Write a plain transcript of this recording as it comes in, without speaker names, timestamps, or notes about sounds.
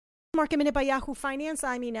Market Minute by Yahoo Finance.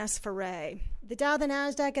 I'm Ines Ferre. The Dow, the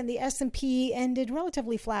Nasdaq, and the S&P ended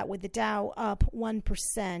relatively flat, with the Dow up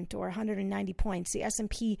 1% or 190 points. The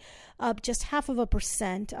S&P up just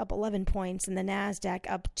 0.5%, up 11 points, and the Nasdaq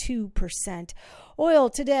up 2%. Oil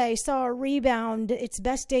today saw a rebound, its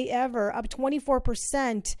best day ever, up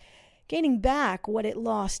 24%, gaining back what it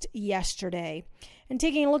lost yesterday. And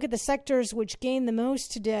taking a look at the sectors which gained the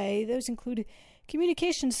most today, those include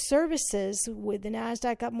communication services, with the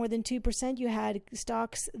Nasdaq up more than 2%. You had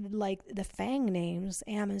stocks like the FANG names,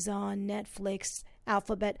 Amazon, Netflix,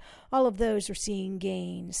 Alphabet. All of those are seeing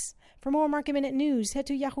gains. For more Market Minute news, head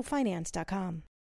to yahoofinance.com.